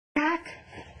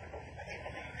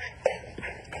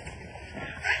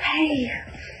Hey.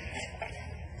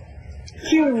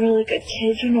 You're a really good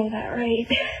kid, you know that, right?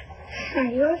 Are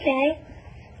you okay?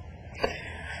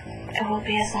 It will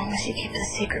be as long as you keep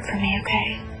this secret from me,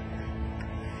 okay?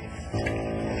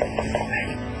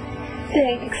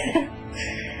 Thanks.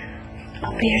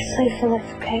 I'll be your slave for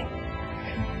life, okay?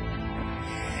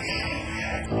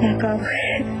 Now go.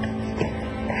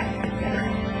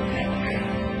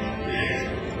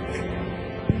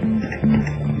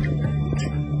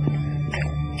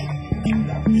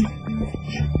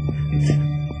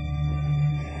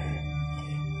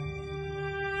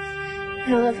 I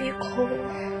love you, Cole.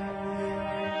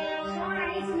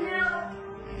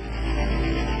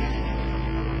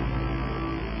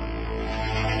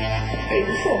 Hey,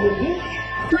 what's up with you?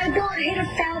 My ball hit a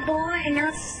foul ball and now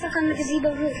it's stuck on the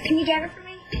gazebo roof. Can you grab it for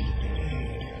me?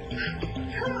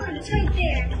 Come on, it's right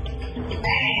there.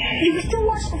 You can still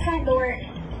watch the front door.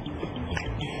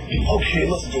 Okay,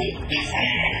 let's do it.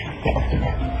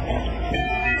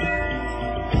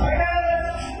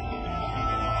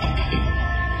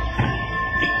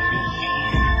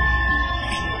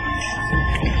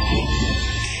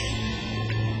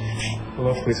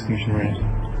 Hello, Police Commissioner Rand.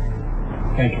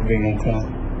 Thank you for being on time.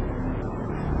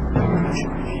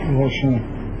 Hello, Sean.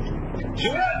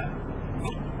 Shut!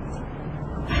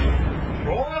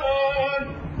 Roll on!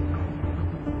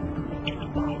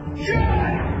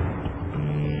 Shut!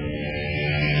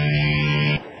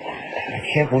 I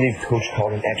can't believe Coach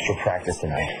called an extra practice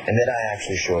tonight, and then I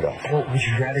actually showed up. Well, would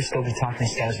you rather still be talking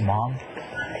to Star's mom?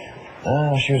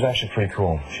 She was actually pretty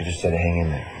cool. She just said to hang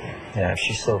in there. Yeah, if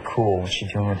she's so cool, what's she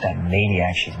doing with that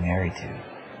maniac she's married to?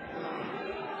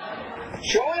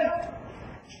 Sean!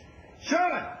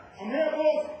 Sean! I'm here,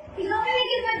 boss. He's not gonna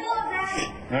get my ball back.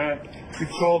 All right. You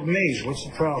called me. What's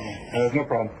the problem? No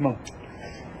problem. Come on.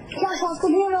 Come on, Sean, let's go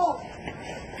do it all.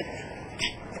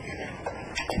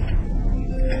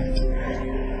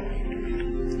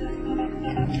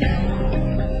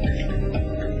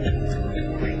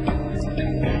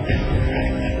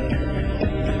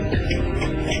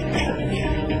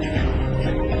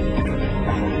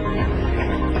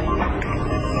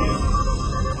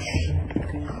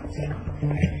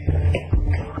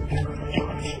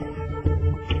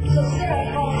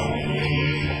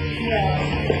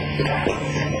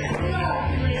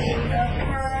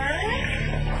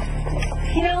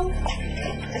 You know,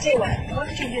 I tell you what, why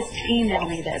don't you just email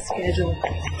me that schedule?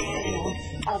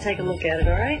 I'll take a look at it,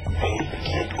 all right?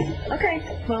 Okay,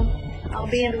 well, I'll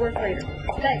be into work later.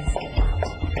 Thanks.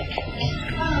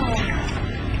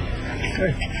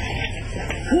 Hey.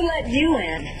 Who let you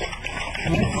in?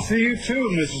 Nice to see you too,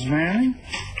 Mrs. Manning.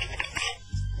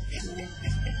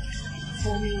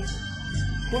 Tell me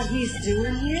what he's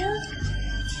doing here?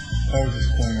 I was just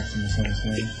clearing up some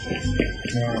misunderstanding.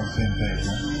 We're all on the same page,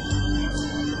 right?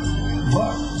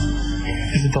 But,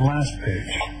 is it the last page?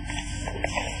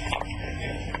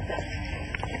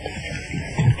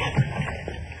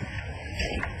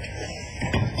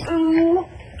 Ooh.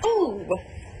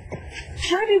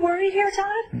 Should I be worried here,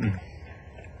 Todd?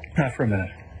 Not for a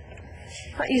minute.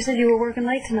 Thought you said you were working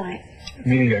late tonight.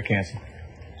 Meeting got canceled.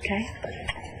 Okay.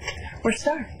 Where's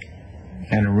Starr?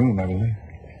 In a room, I believe.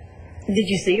 Did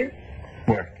you see her?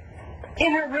 Where?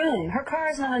 In her room. Her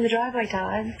car's not in the driveway,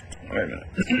 Todd. Wait a minute.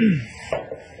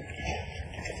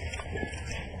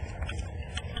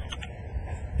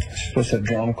 She's supposed to have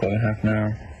drama club in half an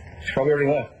hour. She's probably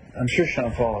already left. I'm sure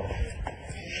Sean followed.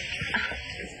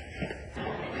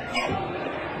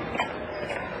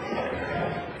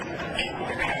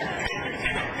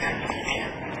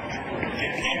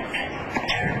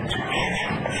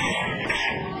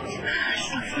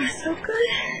 So good.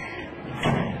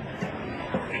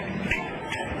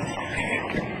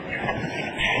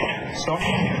 Starr?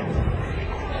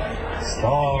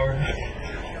 Starr.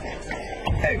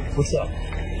 Hey, what's up?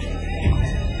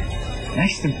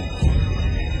 Nice to...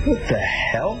 What the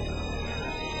hell?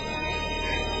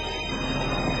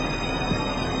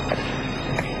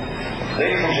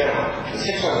 Ladies and gentlemen, the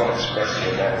 601 Express to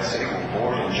Atlantic City will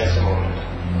board in just a moment.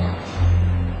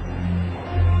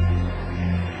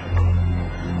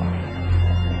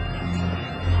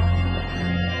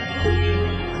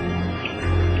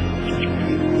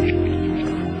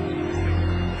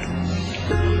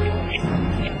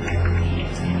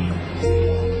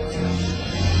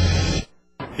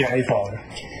 Yeah, he followed her.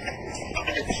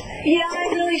 Yeah,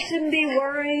 I really shouldn't be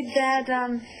worried that,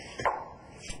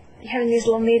 you're having these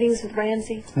little meetings with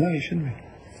Ramsey. No, you shouldn't be.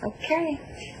 Okay.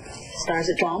 Star's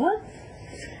at drama.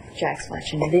 Jack's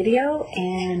watching a video,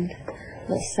 and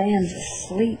little Sam's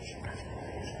asleep.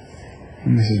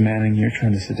 Mrs. Manning, you're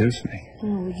trying to seduce me.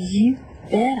 Oh, you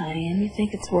bet I am. You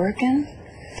think it's working?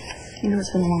 You know,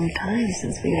 it's been a long time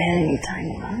since we've had any time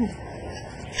alone.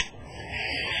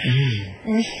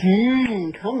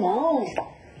 Come on.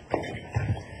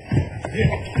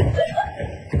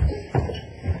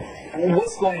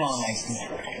 What's going on, Langston?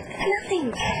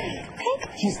 Nothing.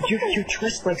 You're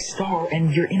dressed like Starr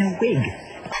and you're in a wig.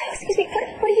 Excuse me,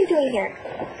 what are you doing here?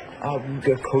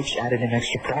 The coach added an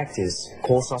extra practice.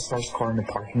 Cole saw Starr's car in the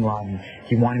parking lot and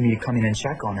he wanted me to come in and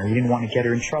check on her. He didn't want to get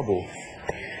her in trouble.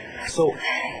 So,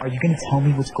 are you going to tell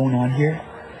me what's going on here?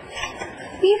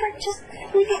 Beaver, just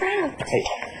leave it around. Hey,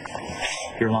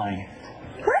 you're lying.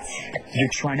 What? You're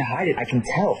trying to hide it, I can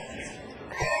tell.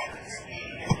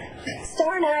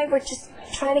 Starr and I were just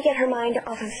trying to get her mind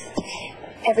off of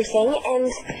everything,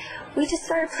 and we just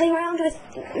started playing around with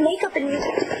makeup and...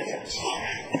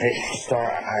 Hey, Starr,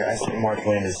 I sent Mark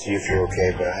Lane to see if you're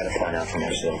okay, but I had to find out for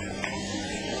myself.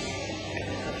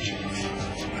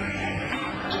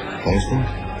 Langston?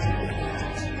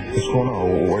 What's going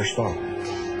on? Where's Starr? The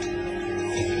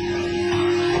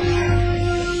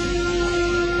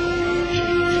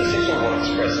 601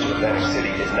 Express to Atlantic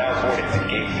City is now boarding at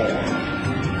Gate 4.